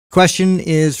Question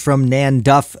is from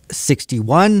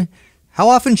NanDuff61. How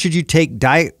often should you take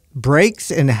diet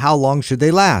breaks and how long should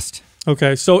they last?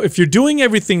 Okay, so if you're doing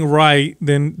everything right,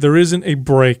 then there isn't a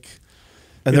break.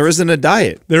 And there isn't a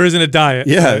diet. There isn't a diet.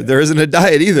 Yeah, right? There isn't a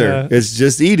diet either. It's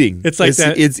just eating. It's like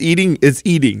that. It's eating. It's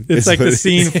eating. It's like the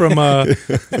scene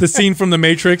from The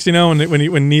Matrix, you know,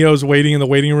 when Neo's waiting in the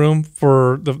waiting room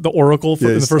for the Oracle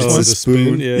in the first one. The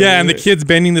spoon. Yeah, and the kid's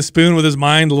bending the spoon with his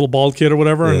mind, the little bald kid or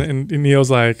whatever, and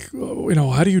Neo's like, oh, you know,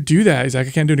 how do you do that? He's like,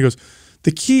 I can't do it. He goes,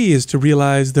 the key is to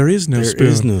realize there is no spoon. There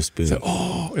is no spoon. Like,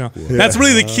 oh, you know, that's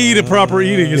really the key to proper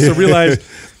eating is to realize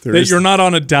that you're not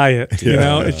on a diet. You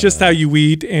know, it's just how you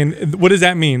eat. And what does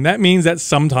that mean? That means that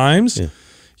sometimes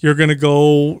you're going to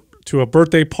go to a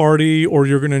birthday party or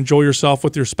you're going to enjoy yourself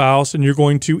with your spouse and you're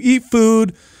going to eat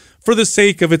food for the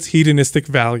sake of its hedonistic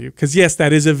value. Because yes,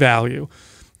 that is a value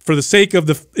for the sake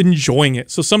of enjoying it.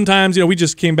 So sometimes, you know, we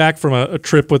just came back from a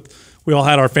trip we all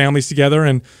had our families together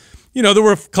and you know, there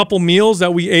were a couple meals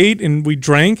that we ate and we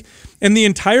drank, and the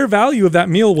entire value of that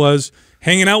meal was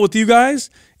hanging out with you guys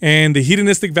and the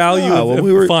hedonistic value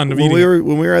of fun. When we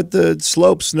were at the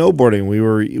slope snowboarding,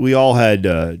 we all had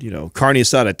carne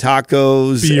asada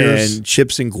tacos and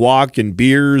chips and guac and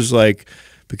beers, like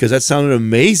because that sounded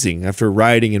amazing after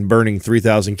riding and burning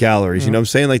 3,000 calories. You know what I'm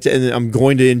saying? Like, and I'm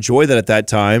going to enjoy that at that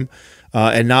time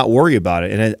and not worry about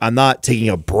it. And I'm not taking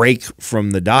a break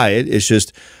from the diet. It's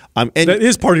just. And that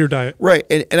is part of your diet. Right.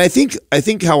 And I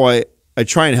think how I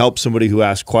try and help somebody who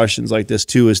asks questions like this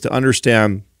too is to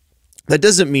understand that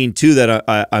doesn't mean too that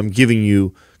I'm giving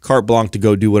you carte blanche to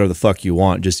go do whatever the fuck you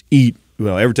want. Just eat.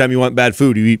 Well, every time you want bad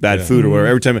food, you eat bad food or whatever.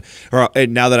 Every time,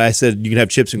 and now that I said you can have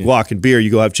chips and guac and beer,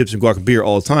 you go have chips and guac and beer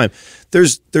all the time.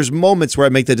 There's moments where I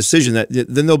make that decision that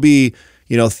then there'll be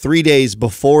 3 days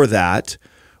before that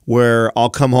where I'll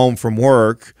come home from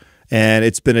work. And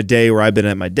it's been a day where I've been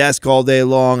at my desk all day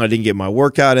long. I didn't get my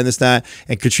workout and this, that.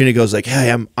 And Katrina goes like,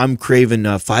 hey, I'm craving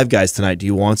Five Guys tonight. Do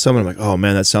you want some? And I'm like, oh,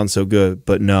 man, that sounds so good.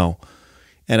 But no.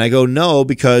 And I go, no,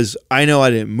 because I know I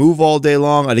didn't move all day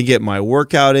long. I didn't get my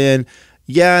workout in.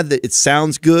 Yeah, it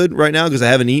sounds good right now because I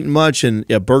haven't eaten much, and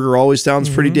a burger always sounds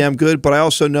pretty damn good. But I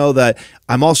also know that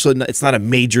it's not a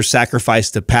major sacrifice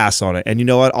to pass on it. And you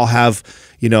know what? I'll have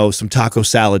some taco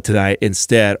salad tonight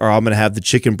instead, or I'm going to have the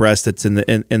chicken breast that's in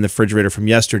the refrigerator from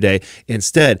yesterday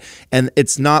instead. And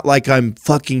it's not like I'm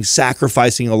fucking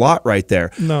sacrificing a lot right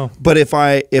there. No. But if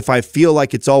I feel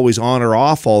like it's always on or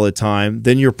off all the time,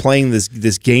 then you're playing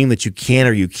this game that you can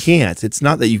or you can't. It's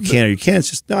not that you can or you can't. It's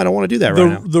just no, I don't want to do that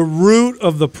right now. The root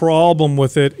of the problem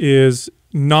with it is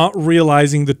not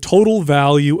realizing the total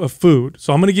value of food.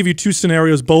 So I'm going to give you two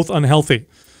scenarios, both unhealthy.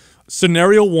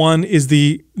 Scenario one is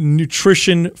the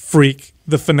nutrition freak,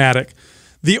 the fanatic.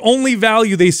 The only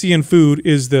value they see in food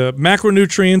is the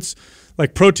macronutrients,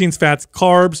 like proteins, fats,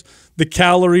 carbs, the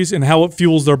calories, and how it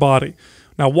fuels their body.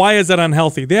 Now, why is that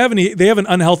unhealthy? They have an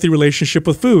unhealthy relationship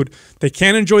with food. They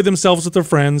can't enjoy themselves with their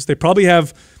friends. They probably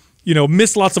have,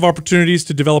 missed lots of opportunities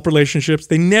to develop relationships.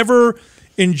 They never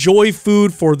enjoy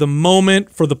food for the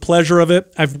moment, for the pleasure of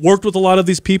it. I've worked with a lot of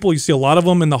these people. You see a lot of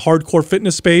them in the hardcore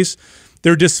fitness space.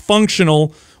 They're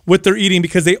dysfunctional with their eating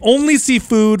because they only see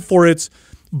food for its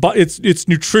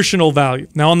nutritional value.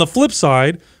 Now, on the flip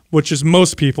side, which is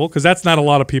most people, because that's not a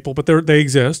lot of people, but they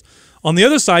exist. On the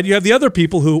other side, you have the other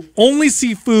people who only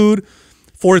see food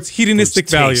for its hedonistic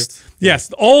value.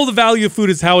 Yes, all the value of food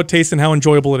is how it tastes and how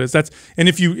enjoyable it is.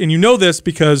 And you know this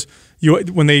because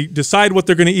when they decide what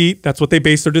they're going to eat, that's what they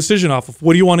base their decision off of.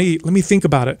 What do you want to eat? Let me think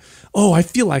about it. Oh, I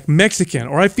feel like Mexican,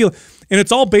 and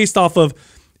it's all based off of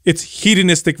its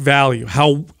hedonistic value.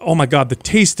 How, oh my God, the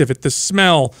taste of it, the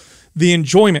smell, the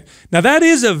enjoyment. Now that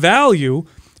is a value,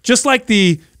 just like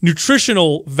the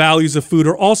nutritional values of food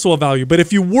are also a value. But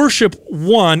if you worship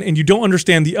one and you don't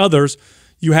understand the others,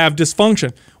 you have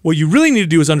dysfunction. What you really need to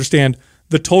do is understand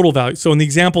the total value. So in the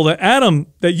example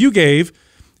that you gave,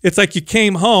 it's like you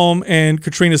came home and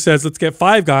Katrina says, let's get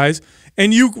Five Guys,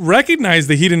 and you recognize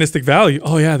the hedonistic value.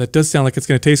 Oh yeah, that does sound like it's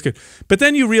going to taste good. But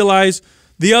then you realize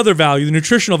the other value, the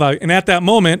nutritional value, and at that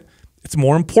moment, it's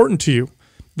more important to you.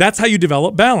 That's how you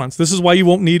develop balance. This is why you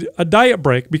won't need a diet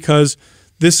break, because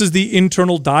this is the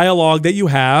internal dialogue that you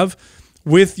have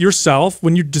with yourself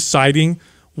when you're deciding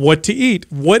what to eat.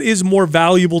 What is more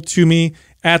valuable to me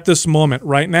at this moment?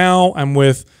 Right now, I'm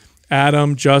with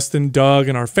Adam, Justin, Doug,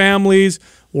 and our families.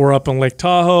 We're up in Lake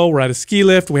Tahoe. We're at a ski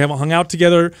lift. We haven't hung out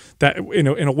together in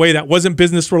a way that wasn't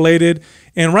business related.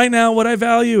 And right now, what I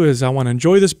value is I want to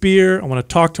enjoy this beer. I want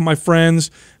to talk to my friends.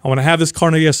 I want to have this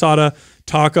carne asada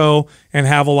taco and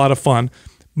have a lot of fun.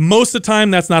 Most of the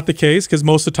time, that's not the case, because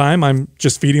most of the time I'm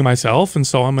just feeding myself. And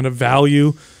so I'm going to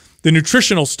value the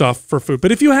nutritional stuff for food.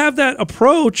 But if you have that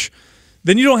approach,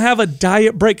 then you don't have a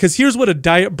diet break. Because here's what a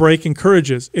diet break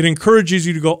encourages. It encourages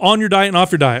you to go on your diet and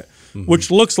off your diet,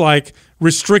 which looks like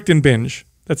restrict and binge.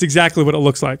 That's exactly what it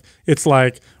looks like. It's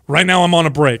like, right now I'm on a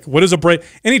break. What is a break?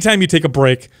 Anytime you take a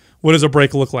break, what does a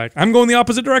break look like? I'm going the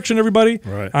opposite direction, everybody.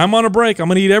 Right. I'm on a break. I'm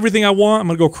going to eat everything I want. I'm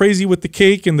going to go crazy with the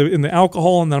cake and the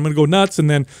alcohol, and then I'm going to go nuts. And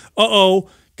then,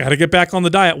 got to get back on the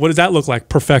diet. What does that look like?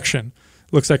 Perfection.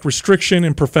 Looks like restriction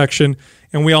and perfection,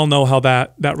 and we all know how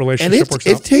that relationship works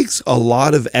out. It takes a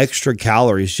lot of extra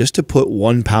calories just to put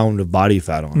 1 pound of body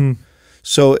fat on.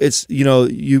 So it's,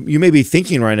 you may be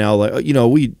thinking right now, like,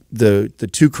 the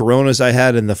 2 Coronas I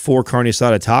had and the 4 carne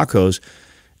asada tacos,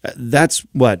 that's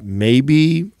what,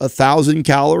 maybe 1,000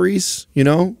 calories,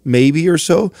 maybe or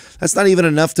so. That's not even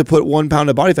enough to put 1 pound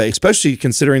of body fat, especially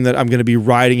considering that I'm going to be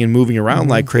riding and moving around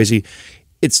like crazy.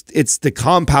 It's the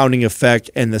compounding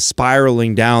effect and the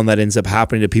spiraling down that ends up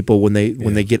happening to people when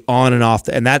they get on and off,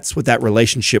 and that's what that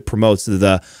relationship promotes.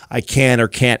 The I can or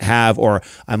can't have, or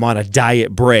I'm on a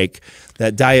diet break.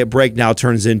 That diet break now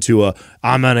turns into a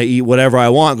I'm gonna eat whatever I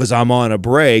want because I'm on a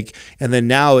break, and then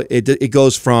now it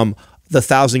goes from the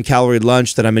 1,000-calorie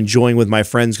lunch that I'm enjoying with my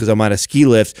friends because I'm on a ski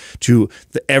lift to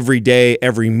the every day,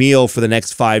 every meal for the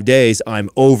next 5 days, I'm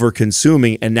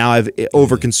over-consuming, and now I've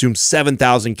over-consumed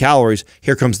 7,000 calories.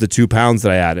 Here comes the 2 pounds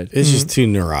that I added. It's just too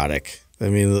neurotic. I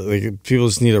mean, like, people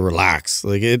just need to relax. For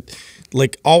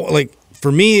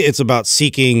me, it's about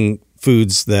seeking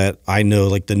foods that I know,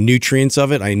 like the nutrients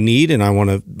of it I need, and I want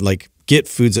to get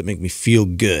foods that make me feel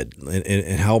good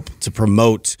and help to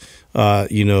promote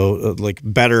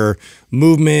better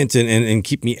movement and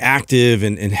keep me active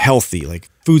and healthy, like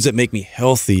foods that make me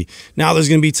healthy. Now there's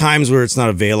going to be times where it's not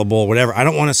available, whatever. I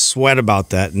don't want to sweat about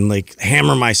that and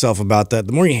hammer myself about that.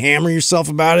 The more you hammer yourself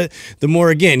about it, the more,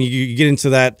 again, you get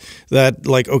into that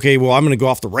okay, well, I'm going to go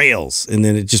off the rails. And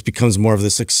then it just becomes more of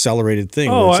this accelerated thing.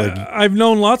 Oh, I've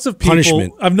known lots of people.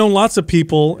 Punishment. I've known lots of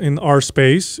people in our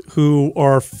space who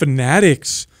are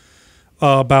fanatics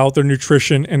about their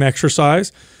nutrition and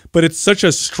exercise, but it's such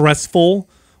a stressful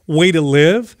way to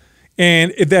live,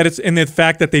 and the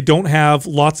fact that they don't have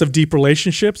lots of deep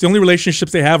relationships. The only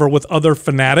relationships they have are with other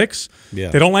fanatics. Yeah.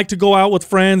 They don't like to go out with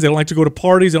friends. They don't like to go to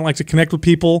parties. They don't like to connect with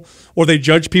people, or they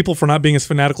judge people for not being as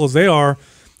fanatical as they are.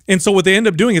 And so what they end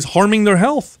up doing is harming their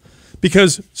health,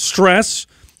 because stress,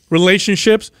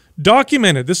 relationships,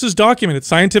 documented. This is documented.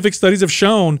 Scientific studies have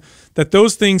shown that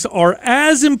those things are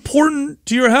as important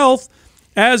to your health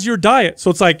as your diet. So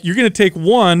it's like you're going to take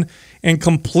one and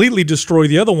completely destroy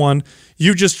the other one.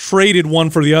 You just traded one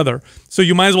for the other. So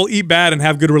you might as well eat bad and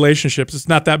have good relationships. It's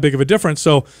not that big of a difference.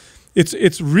 So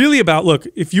it's really about, look,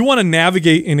 if you want to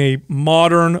navigate in a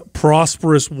modern,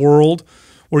 prosperous world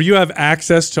where you have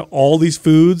access to all these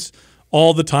foods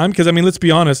all the time, because, I mean, let's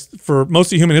be honest, for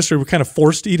most of human history, we're kind of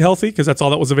forced to eat healthy because that's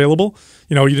all that was available.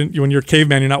 When you're a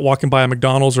caveman, you're not walking by a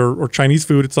McDonald's or Chinese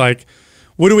food. It's like,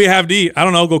 what do we have to eat? I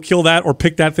don't know. Go kill that or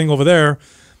pick that thing over there,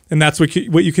 and that's what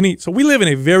you can eat. So we live in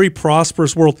a very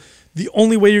prosperous world. The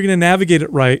only way you're going to navigate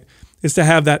it right is to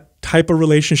have that type of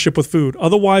relationship with food.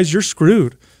 Otherwise, you're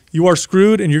screwed. You are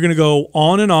screwed, and you're going to go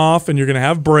on and off, and you're going to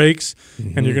have breaks,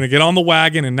 and you're going to get on the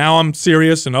wagon, and now I'm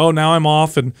serious, and now I'm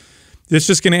off, and it's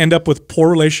just going to end up with poor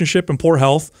relationship and poor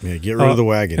health. Yeah, get rid of the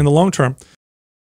wagon in the long term.